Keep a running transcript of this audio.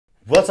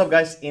What's up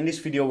guys, in this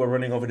video we're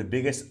running over the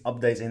biggest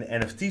updates in the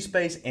NFT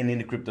space and in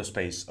the crypto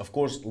space. Of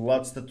course,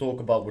 lots to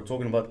talk about. We're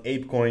talking about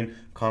ApeCoin,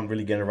 can't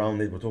really get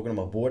around it. We're talking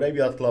about Bored Ape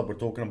Yacht Club. We're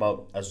talking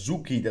about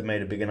Azuki that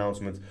made a big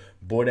announcement.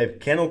 Bored Ape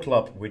Kennel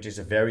Club, which is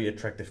a very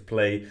attractive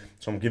play.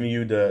 So I'm giving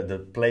you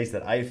the plays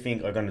that I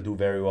think are going to do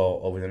very well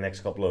over the next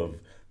couple of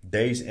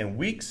days and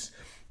weeks.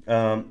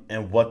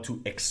 And what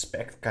to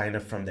expect kind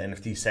of from the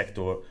NFT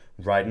sector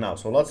right now.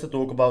 So lots to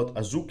talk about.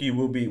 Azuki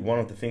will be one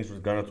of the things we're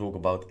going to talk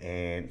about,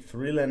 and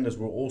Freelanders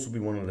will also be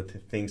one of the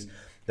things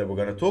that we're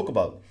going to talk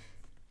about.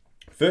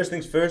 First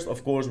things first,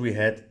 of course, we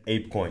had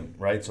ApeCoin,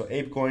 right? So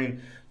ApeCoin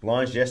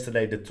launched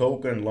yesterday. The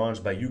token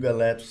launched by Yuga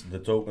Labs. The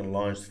token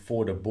launched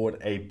for the Bored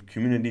Ape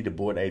community, the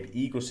Bored Ape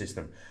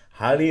ecosystem.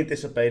 Highly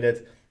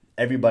anticipated.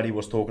 Everybody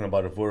was talking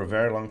about it for a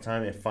very long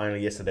time, and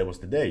finally yesterday was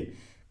the day.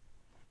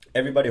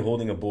 Everybody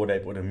holding a Bored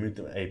Ape or a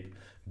Mutant Ape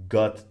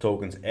got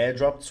tokens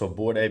airdropped. So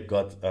Bored Ape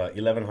got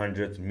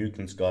 1100,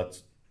 Mutants got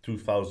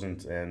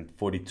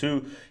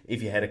 2042.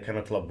 If you had a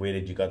Kennel Club with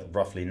it, you got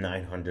roughly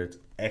 900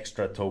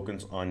 extra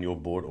tokens on your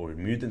board or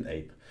Mutant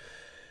Ape,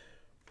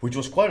 which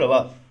was quite a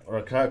lot,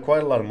 or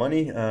quite a lot of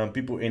money.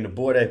 People in the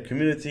Bored Ape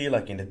community,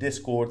 like in the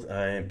Discord,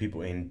 and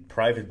people in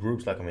private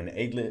groups, like I'm in the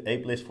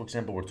Ape List, for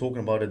example, we're talking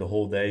about it the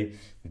whole day.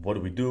 What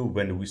do we do?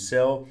 When do we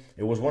sell?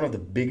 It was one of the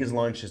biggest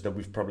launches that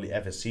we've probably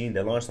ever seen.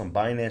 They launched on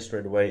Binance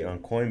straight away, on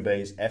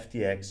Coinbase,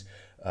 FTX,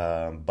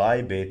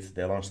 Bybit.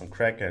 They launched on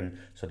Kraken.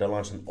 So they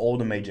launched on all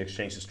the major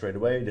exchanges straight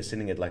away. They're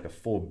sitting at like a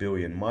 4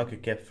 billion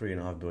market cap,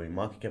 3.5 billion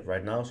market cap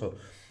right now. So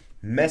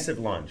massive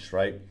launch,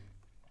 right?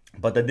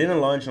 But they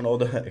didn't launch on all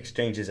the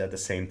exchanges at the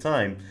same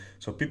time.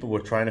 So people were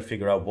trying to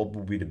figure out what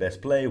would be the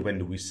best play. When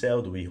do we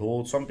sell? Do we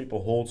hold? Some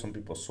people hold, some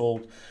people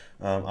sold.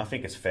 I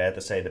think it's fair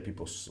to say that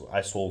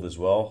I sold as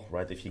well,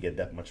 right? If you get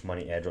that much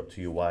money airdrop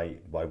to you, why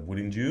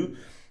wouldn't you?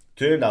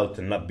 Turned out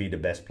to not be the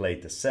best play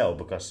to sell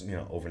because, you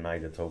know,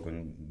 overnight the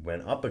token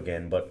went up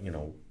again. But, you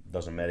know,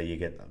 doesn't matter. You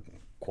get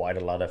quite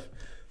a lot of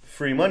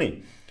free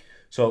money.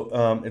 So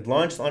it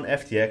launched on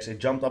FTX. It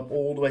jumped up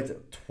all the way to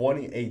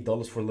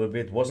 $28 for a little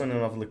bit. Wasn't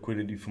enough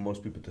liquidity for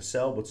most people to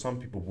sell, but some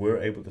people were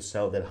able to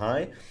sell that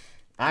high.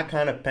 I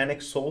kind of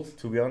panic sold,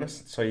 to be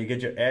honest. So you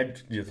get your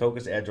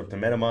tokens airdrop to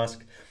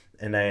MetaMask,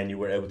 and then you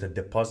were able to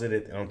deposit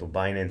it onto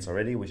Binance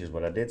already, which is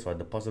what I did. So I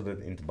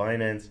deposited it into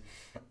Binance,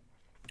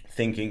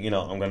 thinking, you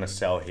know, I'm gonna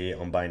sell here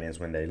on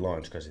Binance when they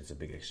launch because it's a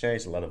big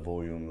exchange, a lot of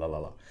volume, la la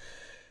la.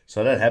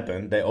 So that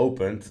happened. They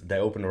opened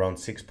around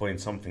 $6 point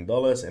something,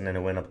 and then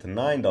it went up to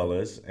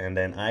 $9, and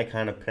then I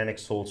kind of panic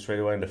sold straight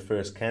away in the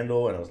first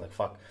candle, and I was like,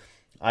 fuck,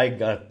 I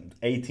got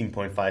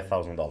 $18.5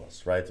 thousand,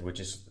 right? Which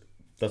is,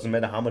 doesn't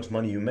matter how much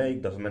money you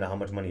make, doesn't matter how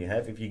much money you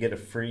have. If you get a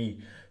free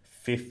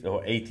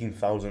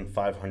 $18,500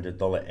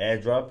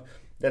 airdrop,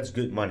 that's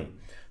good money.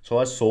 So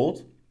I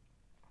sold.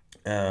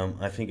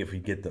 I think if we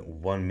get the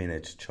 1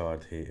 minute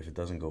chart here, if it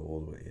doesn't go all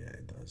the way, yeah,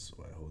 it does.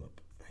 Wait, hold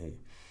up. Hey.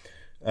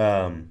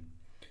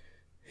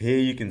 Here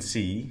you can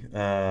see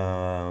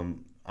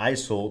I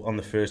sold on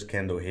the first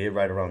candle here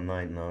right around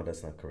 9. No,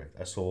 that's not correct.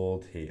 I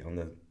sold here on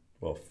the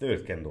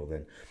third candle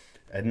then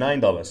at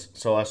 $9.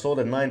 So I sold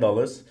at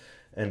 $9,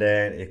 and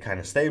then it kind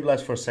of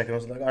stabilized for a second. I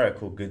was like, all right,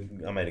 cool,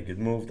 good. I made a good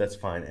move. That's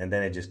fine. And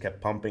then it just kept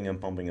pumping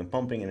and pumping and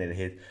pumping, and it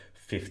hit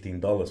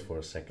 $15 for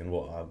a second.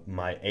 Well,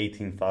 my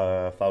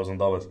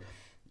 $18,000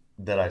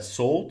 that I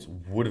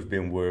sold would have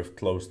been worth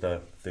close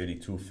to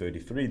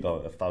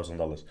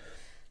 $33,000.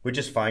 Which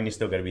is fine, you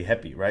still gotta be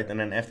happy, right? And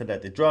then after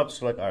that it drops,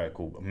 so like, all right,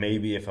 cool.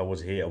 Maybe if I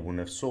was here, I wouldn't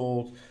have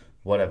sold,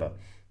 whatever.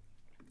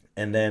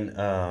 And then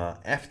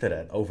after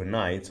that,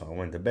 overnight, so I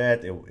went to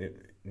bed.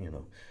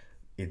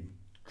 It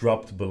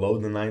dropped below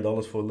the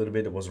 $9 for a little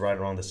bit. It was right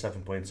around the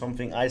 7 point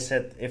something. I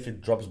said if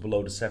it drops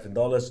below the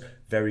 $7,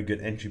 very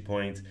good entry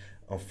point.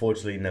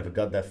 Unfortunately, never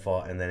got that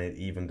far, and then it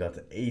even got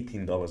to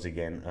 $18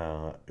 again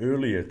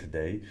earlier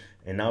today,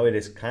 and now it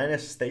is kind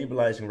of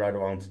stabilizing right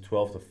around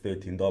 $12 to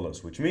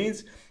 $13, which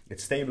means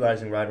it's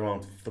stabilizing right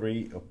around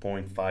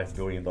 $3.5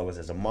 billion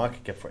as a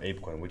market cap for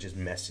ApeCoin, which is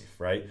massive,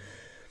 right?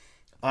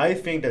 I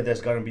think that there's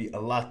going to be a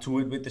lot to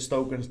it with this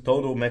tokens.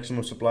 Total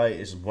maximum supply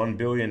is 1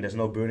 billion. There's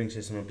no burning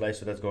system in place,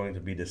 so that's going to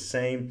be the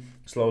same.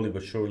 Slowly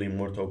but surely,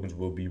 more tokens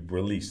will be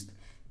released.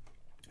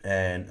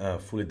 And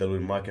fully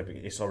diluted market cap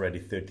is already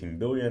 13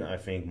 billion. I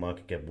think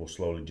market cap will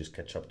slowly just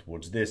catch up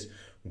towards this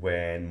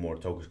when more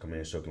tokens come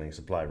in circulating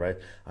supply, right?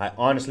 I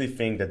honestly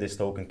think that this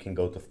token can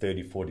go to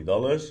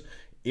 $30-$40,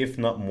 if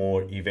not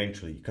more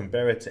eventually.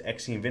 Compare it to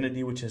Axie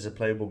Infinity, which is a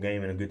playable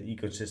game and a good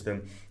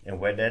ecosystem, and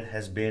where that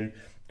has been.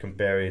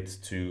 Compare it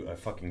to a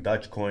fucking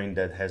Dogecoin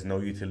that has no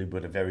utility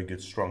but a very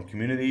good strong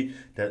community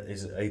that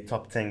is a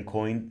top 10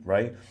 coin,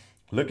 right?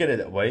 Look at it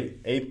that way.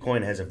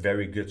 ApeCoin has a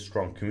very good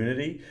strong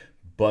community,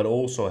 but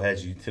also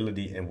has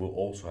utility and will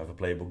also have a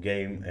playable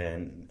game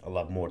and a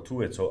lot more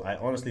to it. So I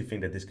honestly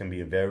think that this can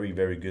be a very,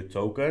 very good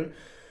token.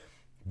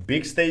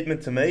 Big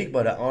statement to make,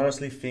 but I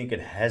honestly think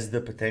it has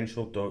the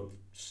potential to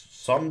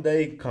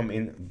someday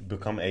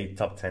become a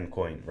top 10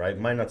 coin, right?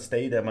 Might not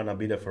stay there, might not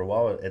be there for a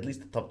while, at least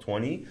the top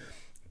 20,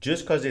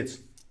 just because it's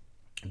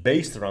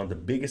based around the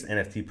biggest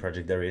NFT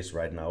project there is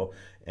right now.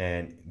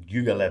 And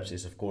Yuga Labs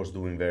is of course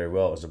doing very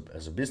well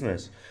as a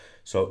business.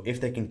 So if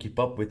they can keep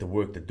up with the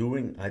work they're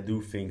doing, I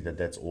do think that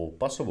that's all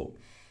possible.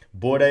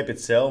 Bored Ape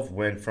itself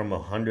went from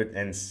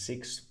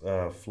 106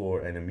 floor,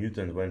 and a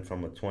mutant went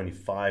from a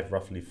 25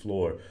 roughly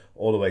floor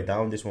all the way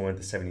down. This one went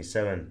to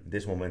 77,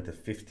 this one went to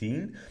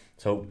 15.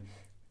 So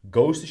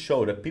goes to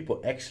show that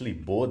people actually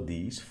bought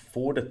these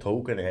for the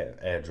token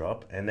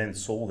airdrop and then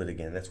sold it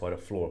again. That's why the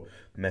floor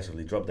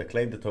massively dropped. They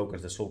claimed the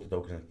tokens, they sold the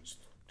tokens, and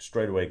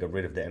straight away got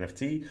rid of the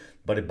NFT,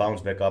 but it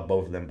bounced back up.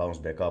 Both of them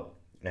bounced back up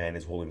and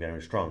is holding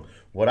very strong.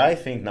 What I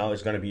think now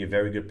is going to be a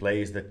very good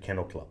play is the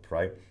Kennel Club,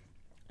 right?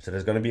 So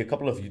there's going to be a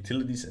couple of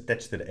utilities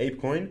attached to the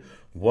ApeCoin,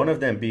 one of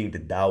them being the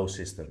DAO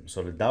system.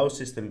 So the DAO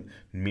system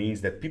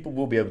means that people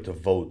will be able to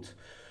vote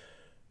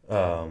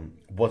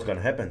what's going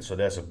to happen. So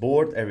there's a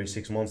board. Every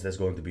 6 months there's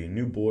going to be a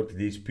new board.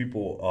 These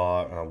people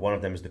are, one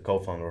of them is the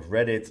co-founder of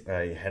Reddit,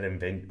 head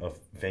of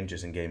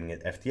ventures and gaming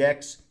at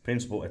FTX,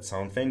 principal at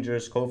Sound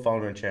Ventures,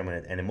 co-founder and chairman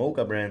at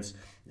Animoca Brands,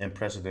 and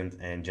president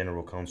and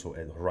general counsel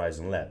at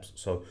Horizon Labs.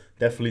 So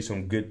definitely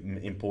some good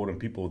important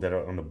people that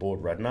are on the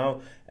board right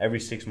now. Every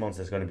 6 months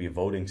there's going to be a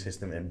voting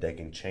system, and they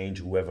can change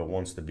whoever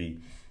wants to be,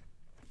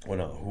 or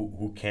no,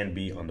 who can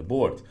be on the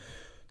board.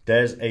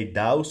 There's a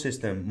DAO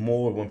system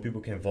more when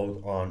people can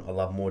vote on a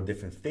lot more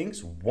different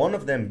things. One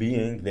of them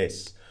being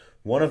this.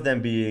 One of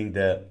them being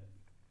the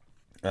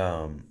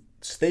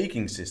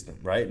staking system,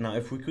 right? Now,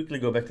 if we quickly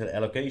go back to the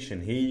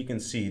allocation, here you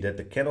can see that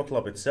the Kennel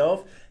Club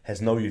itself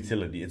has no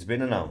utility. It's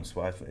been announced.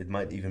 Well, it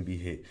might even be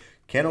here.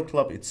 Kennel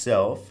Club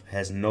itself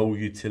has no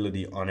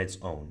utility on its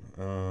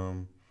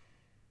own.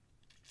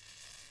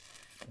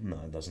 No,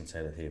 it doesn't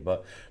say that here.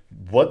 But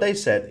what they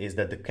said is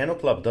that the Kennel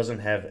Club doesn't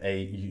have a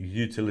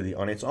utility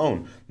on its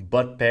own,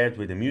 but paired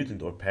with a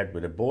mutant or paired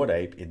with a Bored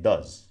Ape, it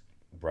does,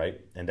 right?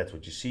 And that's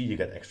what you see. You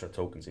get extra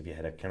tokens if you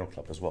had a Kennel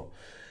Club as well.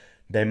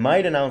 They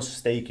might announce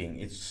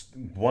staking. It's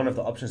one of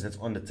the options that's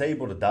on the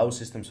table, the DAO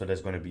system. So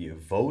there's going to be a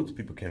vote.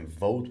 People can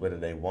vote whether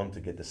they want to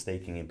get the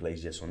staking in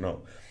place, yes or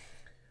no.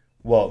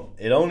 Well,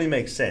 it only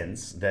makes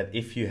sense that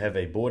if you have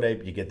a Bored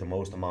Ape, you get the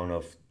most amount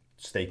of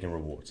staking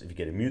rewards. If you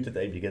get a mutant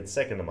ape, you get the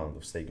second amount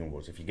of staking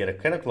rewards. If you get a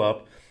Kennel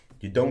Club,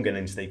 you don't get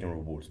any staking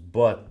rewards.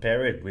 But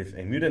pair it with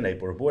a mutant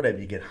ape or a Bored Ape,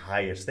 you get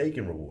higher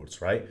staking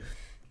rewards, right?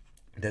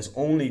 There's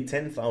only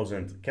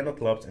 10,000 Kennel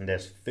Clubs and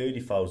there's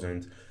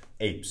 30,000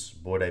 apes,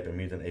 Bored Ape and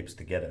mutant apes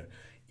together.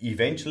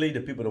 Eventually,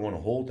 the people that want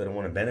to hold, that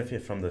want to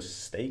benefit from the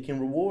staking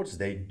rewards,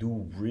 they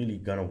do really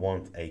gonna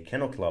want a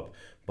Kennel Club,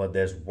 but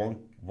there's one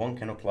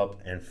Kennel Club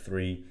and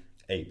 3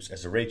 apes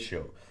as a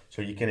ratio.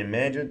 So you can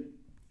imagine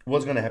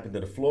what's going to happen to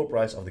the floor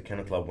price of the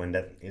Kennel Club when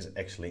that is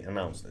actually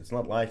announced. It's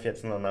not live yet,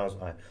 it's not announced.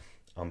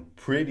 I'm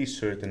pretty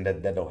certain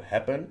that that'll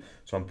happen.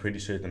 So I'm pretty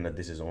certain that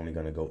this is only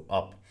going to go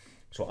up.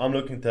 So I'm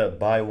looking to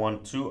buy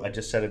one too. I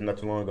just said it not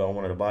too long ago. I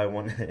wanted to buy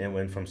one and it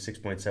went from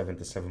 6.7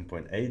 to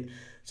 7.8.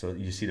 So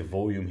you see the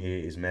volume here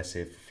is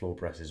massive. Floor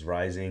price is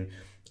rising.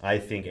 I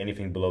think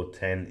anything below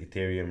 10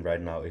 Ethereum right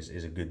now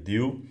is a good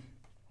deal.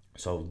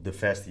 So the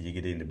faster you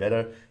get in, the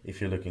better, if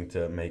you're looking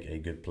to make a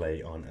good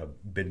play on a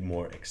bit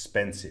more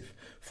expensive.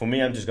 For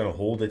me, I'm just going to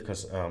hold it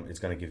because it's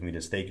going to give me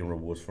the staking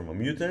rewards from a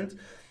mutant.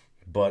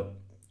 But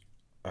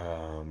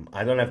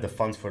I don't have the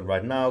funds for it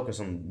right now because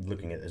I'm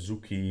looking at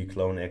Azuki,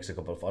 CloneX, a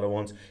couple of other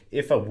ones.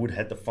 If I would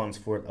have the funds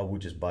for it, I would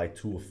just buy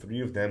 2 or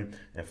 3 of them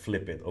and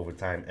flip it over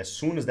time. As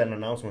soon as that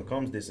announcement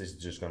comes, this is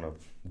just going to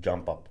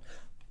jump up.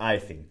 I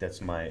think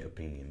that's my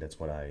opinion. That's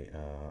what I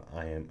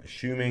am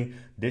assuming.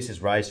 This is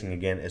rising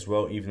again as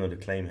well, even though the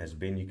claim has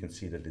been, you can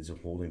see that it's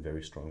holding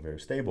very strong, very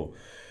stable.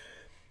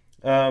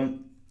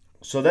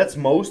 So that's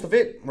most of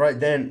it, right?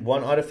 Then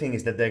one other thing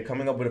is that they're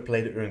coming up with a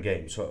play to earn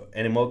game. So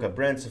Animoca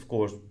Brands, of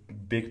course,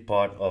 big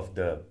part of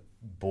the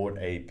Bored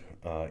Ape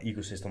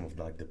ecosystem of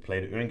like the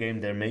play to earn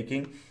game they're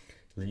making.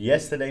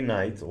 Yesterday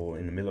night, or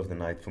in the middle of the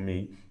night for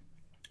me,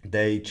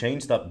 they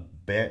changed up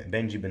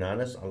Benji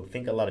Bananas. I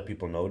think a lot of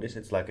people know this.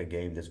 It's like a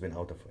game that's been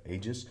out there for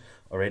ages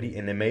already,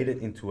 and they made it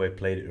into a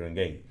play to earn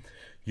game.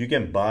 You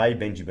can buy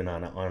Benji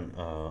Banana on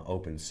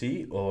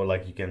OpenSea, or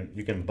like you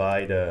can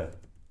buy the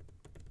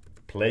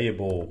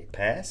playable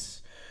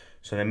pass.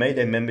 So they made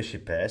a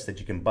membership pass that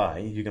you can buy.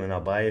 You can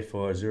now buy it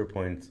for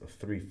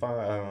 0.35.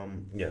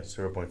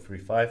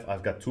 0.35.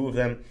 I've got 2 of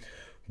them.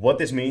 What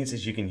this means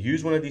is you can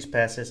use one of these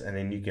passes, and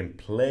then you can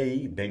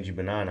play Benji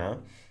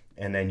Banana.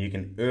 And then you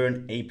can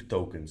earn ape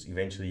tokens.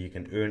 Eventually you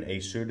can earn a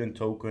certain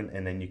token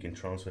and then you can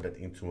transfer that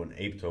into an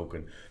ape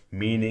token.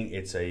 Meaning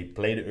it's a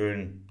play to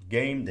earn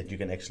game that you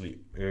can actually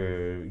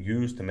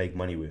use to make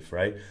money with,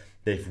 right?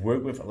 They've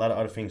worked with a lot of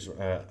other things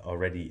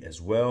already as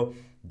well.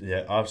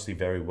 They're obviously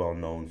very well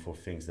known for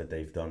things that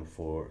they've done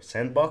for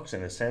Sandbox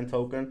and a Sand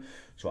token.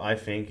 So I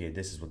think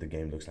this is what the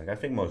game looks like. I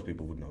think most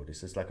people would know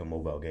this. It's like a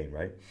mobile game,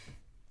 right?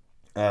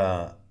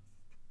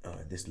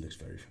 This looks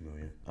very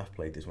familiar. I've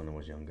played this when I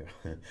was younger.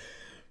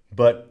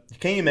 But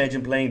can you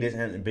imagine playing this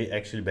and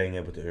actually being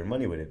able to earn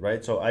money with it,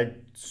 right? So I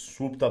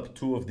swooped up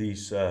 2 of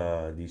these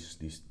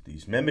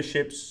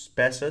memberships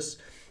passes,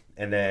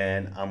 and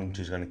then I'm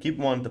just gonna keep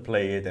one to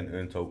play it and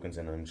earn tokens,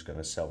 and I'm just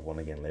gonna sell one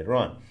again later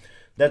on.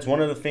 That's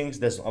one of the things.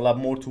 There's a lot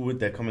more to it.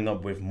 They're coming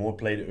up with more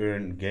play to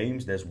earn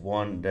games. There's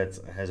one that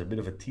has a bit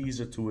of a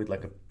teaser to it,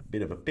 like a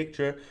bit of a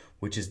picture,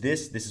 which is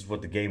this. This is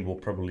what the game will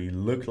probably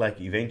look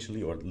like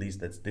eventually, or at least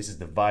this is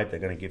the vibe they're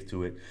gonna give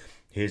to it.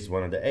 Here's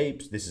one of the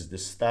apes. This is the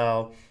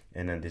style,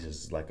 and then this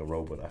is like a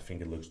robot. I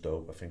think it looks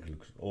dope. I think it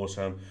looks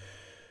awesome.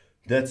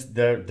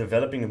 They're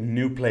developing a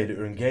new play to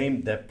earn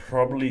game. They're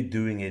probably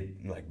doing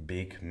it like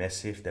big,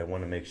 massive. They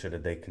want to make sure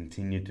that they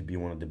continue to be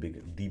one of the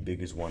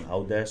biggest one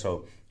out there.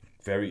 So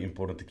very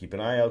important to keep an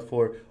eye out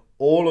for.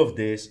 All of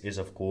this is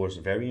of course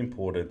very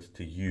important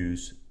to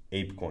use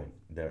ApeCoin.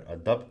 They're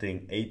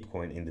adopting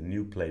ApeCoin in the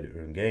new play to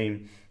earn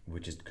game,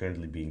 which is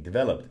currently being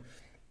developed.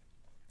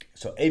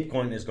 So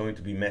ApeCoin is going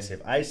to be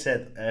massive. I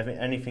said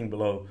anything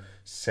below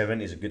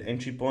 7 is a good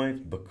entry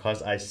point.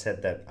 Because I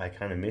said that, I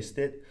kind of missed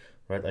it.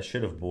 Right, I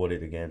should have bought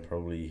it again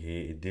probably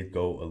here. It did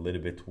go a little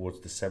bit towards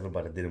the 7,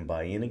 but I didn't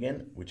buy in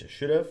again, which I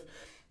should have.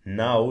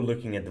 Now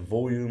looking at the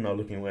volume, now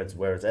looking where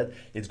it's at,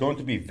 it's going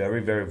to be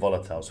very, very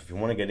volatile. So if you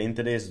want to get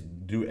into this,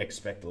 do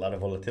expect a lot of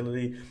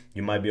volatility.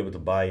 You might be able to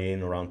buy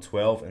in around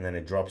 12 and then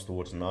it drops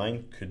towards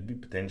 9, could be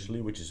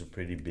potentially, which is a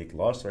pretty big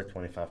loss, right?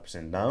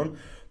 25% down,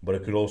 but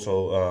it could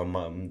also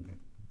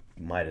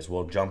might as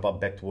well jump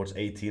up back towards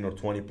 18 or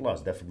 20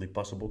 plus, definitely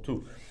possible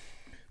too.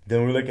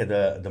 Then we look at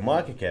the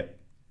market cap.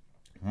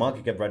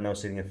 Market cap right now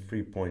sitting at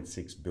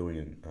 3.6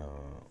 billion,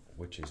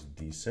 which is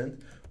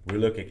decent. We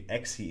look at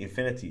XC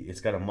Infinity.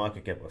 It's got a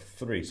market cap of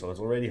 3, so it's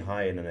already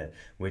higher than that,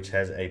 which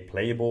has a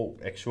playable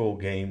actual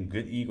game,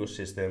 good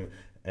ecosystem,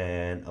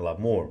 and a lot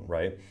more,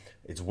 right?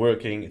 It's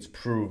working, it's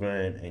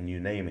proven, and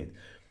you name it.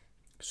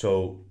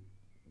 So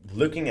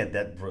looking at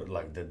that,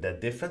 like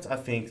that difference, I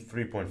think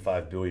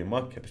 3.5 billion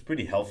market cap is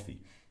pretty healthy.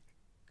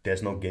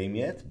 There's no game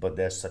yet, but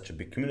there's such a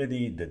big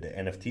community that the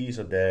NFTs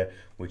are there,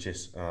 which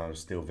is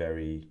still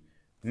very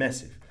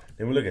massive.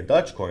 Then we look at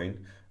Dogecoin,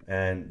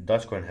 and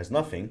Dogecoin has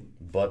nothing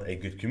but a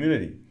good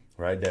community,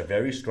 right? They're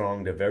very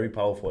strong, they're very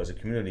powerful as a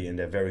community, and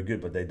they're very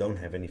good, but they don't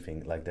have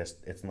anything like this.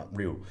 It's not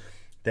real.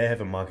 They have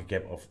a market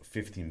cap of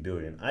 15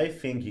 billion. I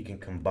think you can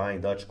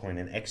combine Dogecoin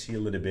and XE a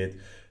little bit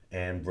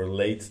and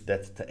relate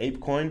that to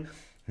ApeCoin.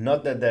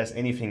 Not that there's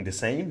anything the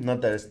same,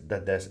 not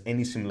that there's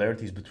any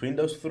similarities between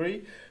those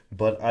three,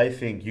 but I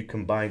think you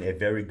combine a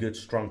very good,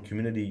 strong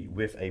community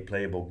with a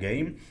playable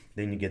game,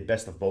 then you get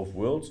best of both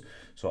worlds.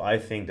 So I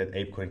think that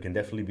ApeCoin can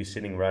definitely be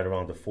sitting right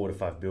around the 4 to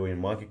 5 billion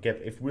market cap.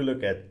 If we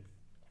look at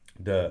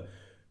the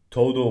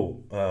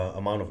total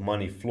amount of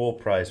money floor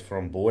price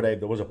from Bored Ape,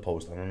 there was a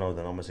post, I don't know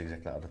the numbers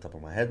exactly out the top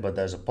of my head, but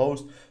there's a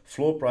post,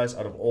 floor price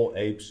out of all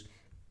apes,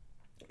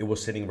 it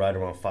was sitting right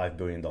around $5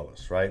 billion,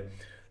 right?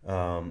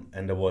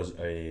 And there was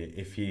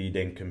if you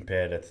then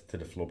compare that to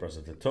the floor price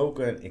of the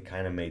token, it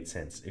kind of made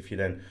sense. If you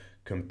then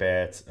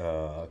compared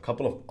a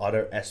couple of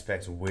other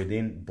aspects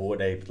within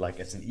Bored Ape, like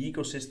as an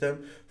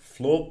ecosystem,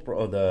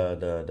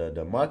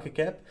 the market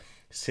cap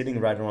sitting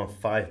right around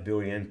 $5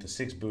 billion to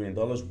 $6 billion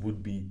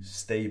would be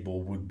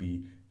stable, would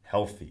be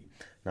healthy.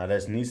 Now there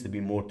needs to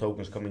be more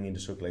tokens coming into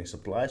circulating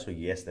supply, so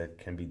yes, there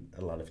can be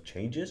a lot of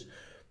changes,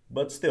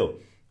 but still,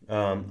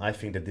 I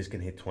think that this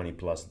can hit 20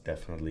 plus,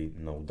 definitely,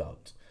 no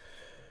doubt.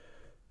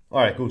 All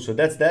right, cool. So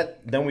that's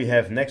that. Then we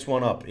have next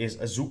one up is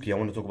Azuki. I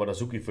want to talk about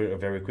Azuki for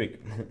very quick.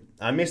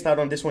 I missed out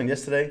on this one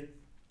yesterday.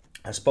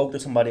 I spoke to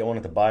somebody. I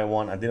wanted to buy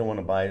one. I didn't want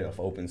to buy it off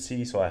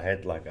OpenSea, so I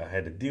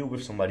had a deal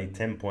with somebody.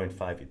 10.5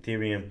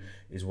 Ethereum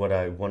is what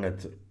I wanted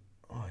to.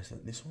 Oh, is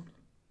that this one?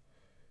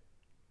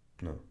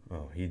 No.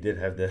 Oh, he did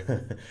have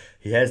the.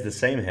 He has the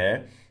same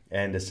hair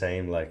and the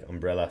same like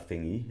umbrella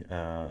thingy.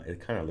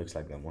 It kind of looks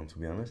like that one, to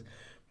be honest,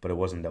 but it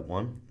wasn't that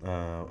one.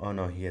 Oh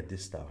no, he had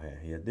this style hair.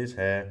 He had this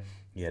hair.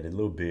 He had a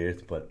little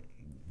beard, but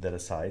that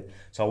aside.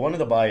 So I wanted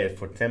to buy it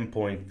for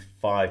 10.5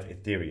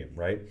 Ethereum,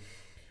 right?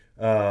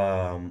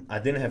 I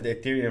didn't have the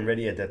Ethereum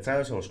ready at that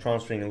time, so I was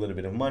transferring a little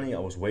bit of money. I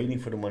was waiting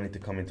for the money to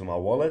come into my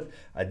wallet.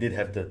 I did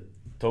have the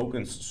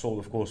tokens sold,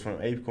 of course, from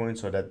ApeCoin,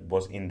 so that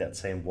was in that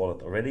same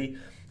wallet already.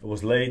 It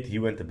was late. He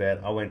went to bed.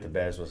 I went to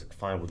bed. So I was like,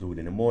 fine, we'll do it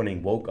in the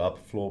morning. Woke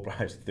up, floor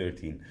price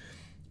 13.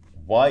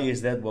 Why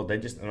is that? Well, they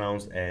just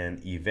announced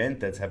an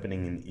event that's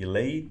happening in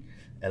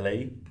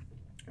LA.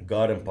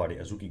 Garden party,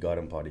 Azuki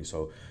garden party.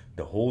 So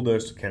the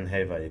holders can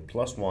have a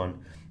 +1,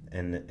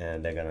 and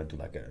they're gonna do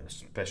like a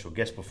special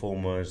guest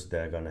performers.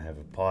 They're gonna have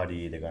a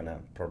party. They're gonna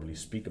probably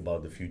speak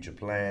about the future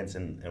plans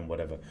and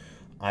whatever.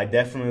 I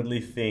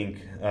definitely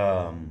think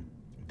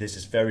this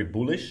is very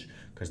bullish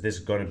because this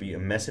is gonna be a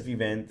massive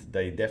event.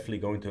 They're definitely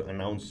going to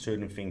announce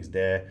certain things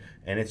there,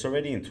 and it's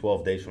already in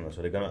 12 days from now.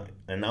 So they're gonna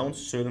announce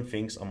certain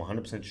things. I'm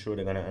 100% sure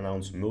they're gonna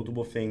announce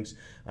multiple things.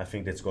 I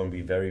think that's going to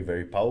be very,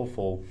 very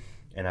powerful.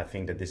 And I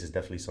think that this is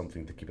definitely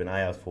something to keep an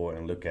eye out for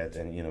and look at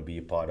and be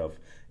a part of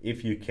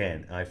if you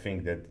can. I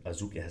think that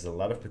Azuki has a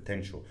lot of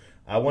potential.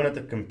 I wanted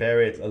to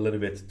compare it a little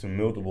bit to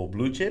multiple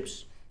blue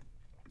chips,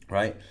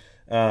 right?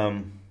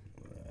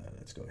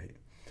 Let's go here.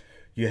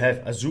 You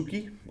have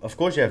Azuki, of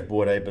course you have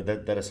Bored Ape,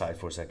 but that aside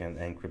for a second,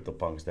 and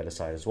CryptoPunks that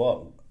aside as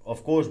well.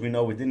 Of course, we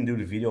know we didn't do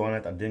the video on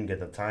it, I didn't get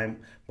the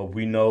time, but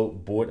we know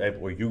Bored Ape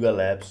or Yuga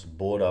Labs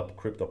bought up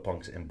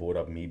CryptoPunks and bought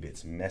up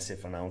Meebits.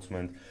 Massive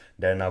announcement.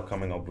 They're now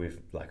coming up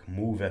with like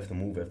move after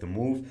move after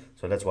move.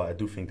 So that's why I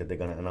do think that they're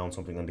gonna announce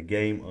something on the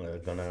game, or they're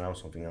gonna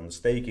announce something on the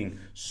staking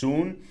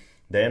soon.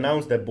 They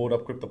announced they bought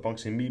up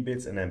CryptoPunks and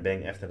Meebits, and then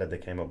bang, after that they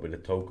came up with a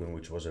token,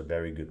 which was a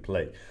very good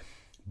play.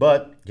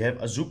 But you have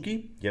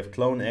Azuki, you have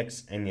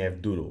CloneX, and you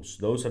have Doodles.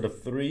 Those are the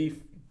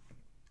three,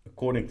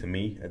 according to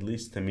me, at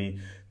least to me,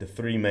 the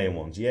three main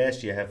ones.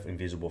 Yes, you have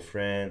Invisible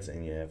Friends,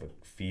 and you have a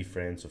Fee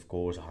Friends, of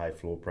course, a high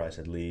floor price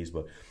at least,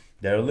 but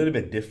they're a little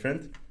bit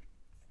different.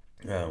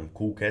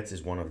 Cool Cats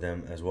is one of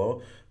them as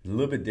well. A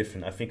little bit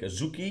different. I think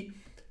Azuki,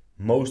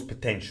 most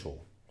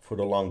potential for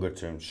the longer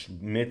term,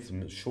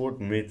 short,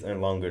 mid,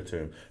 and longer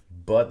term,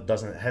 but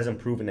hasn't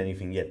proven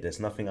anything yet. There's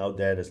nothing out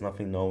there. There's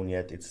nothing known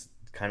yet. It's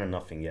kind of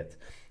nothing yet.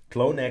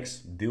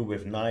 CloneX, deal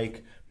with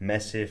Nike,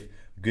 massive,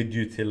 good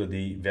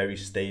utility, very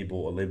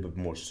stable, a little bit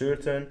more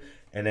certain.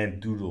 And then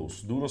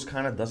Doodles. Doodles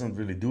kind of doesn't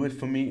really do it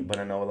for me, but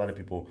I know a lot of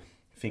people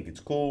think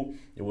it's cool.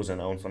 It was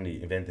announced on the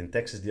event in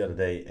Texas the other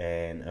day,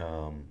 and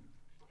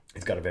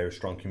it's got a very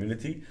strong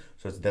community,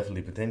 so it's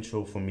definitely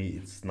potential. For me,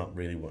 it's not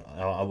really one.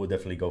 I would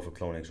definitely go for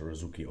CloneX or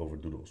Azuki over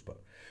Doodles.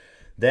 But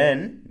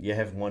then you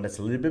have one that's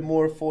a little bit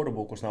more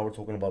affordable, because now we're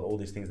talking about all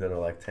these things that are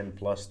like 10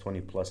 plus,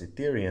 20 plus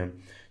Ethereum.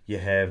 You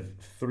have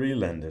Three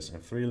Lenders,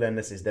 and Three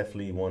Lenders is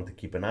definitely one to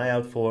keep an eye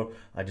out for.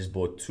 I just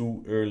bought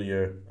two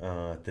earlier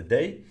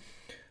today.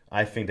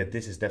 I think that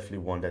this is definitely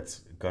one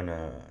that's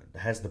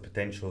has the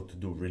potential to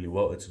do really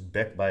well. It's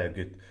backed by a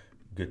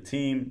good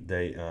team.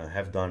 They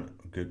have done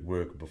good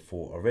work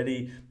before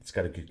already. It's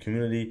got a good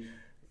community.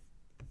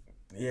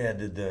 Yeah,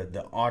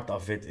 the art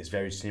of it is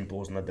very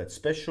simple. It's not that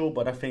special,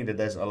 but I think that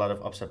there's a lot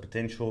of upside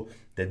potential.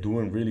 They're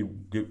doing really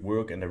good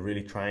work, and they're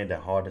really trying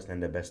their hardest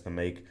and their best to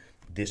make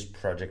this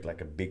project like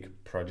a big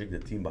project. The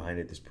team behind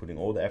it is putting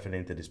all the effort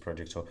into this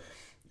project. So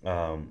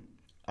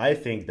I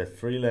think that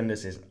Three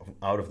Lenders is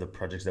out of the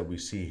projects that we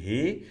see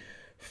here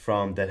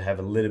from that have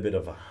a little bit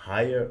of a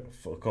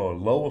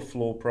lower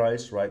floor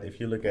price, right?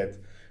 If you look at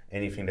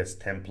anything that's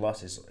 10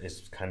 plus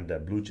is kind of the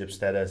blue chip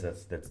status.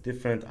 That's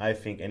different. I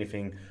think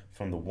anything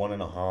from the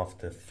 1.5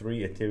 to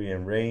 3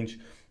 Ethereum range,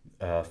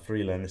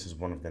 Three Lenders is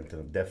one of them to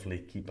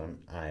definitely keep an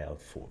eye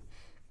out for.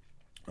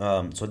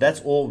 So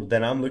that's all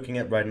that I'm looking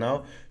at right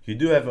now. You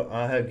do have,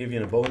 I have given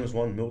you a bonus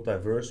one,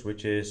 Multiverse,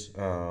 which is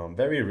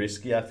very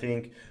risky, I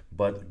think,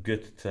 but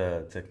good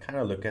to kind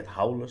of look at.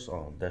 Howlers,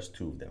 oh, there's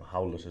two of them,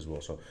 Howlers as well.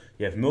 So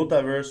you have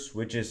Multiverse,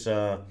 which is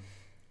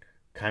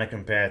kind of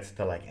compared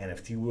to like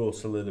NFT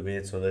worlds a little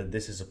bit. So that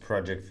this is a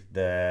project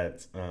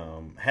that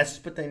has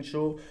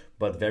potential,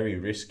 but very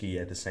risky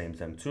at the same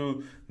time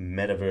too.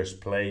 Metaverse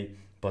play.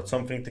 But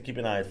something to keep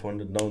an eye out for.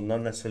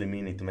 Not necessarily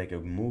meaning to make a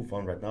move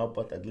on right now,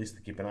 but at least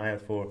to keep an eye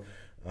out for.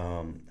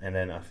 And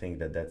then I think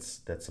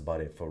that's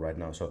about it for right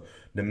now. So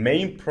the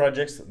main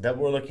projects that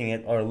we're looking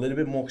at are a little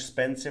bit more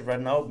expensive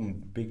right now.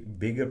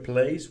 Bigger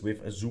plays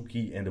with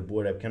Azuki and the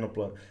Bored Ape Kennel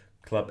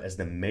Club as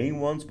the main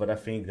ones. But I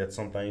think that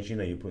sometimes, you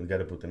know, you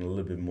gotta put in a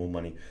little bit more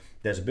money.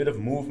 There's a bit of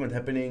movement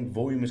happening.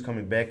 Volume is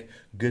coming back.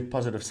 Good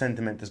positive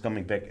sentiment is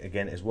coming back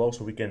again as well.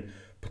 So we can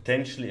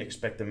potentially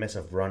expect a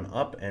massive run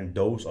up. And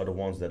those are the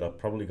ones that are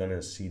probably going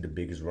to see the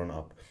biggest run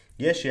up.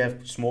 Yes, you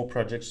have small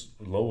projects,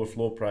 lower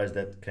floor price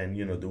that can,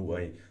 you know, do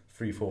a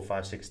 3, 4,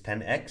 5, 6,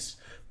 10x.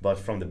 But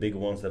from the bigger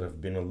ones that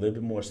have been a little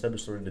bit more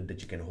established already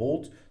that you can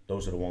hold,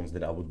 those are the ones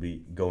that I would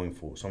be going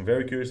for. So I'm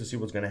very curious to see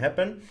what's going to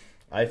happen.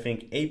 I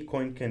think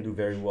ApeCoin can do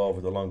very well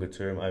over the longer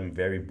term. I'm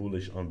very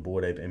bullish on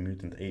Bored Ape and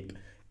Mutant Ape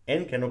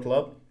and Kennel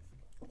Club.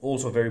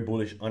 Also very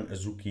bullish on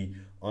Azuki,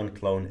 on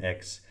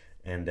CloneX,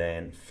 and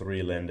then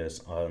Three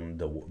Lenders on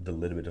the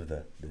little bit of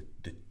the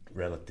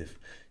relative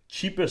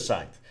cheaper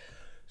side.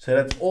 So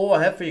that's all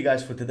I have for you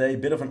guys for today. A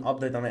bit of an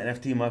update on the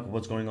NFT market,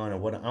 what's going on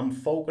and what I'm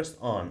focused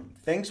on.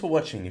 Thanks for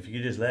watching. If you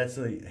could just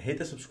hit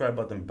the subscribe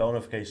button, bell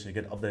notification so you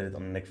get updated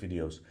on the next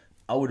videos,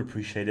 I would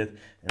appreciate it.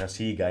 And I'll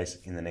see you guys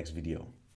in the next video.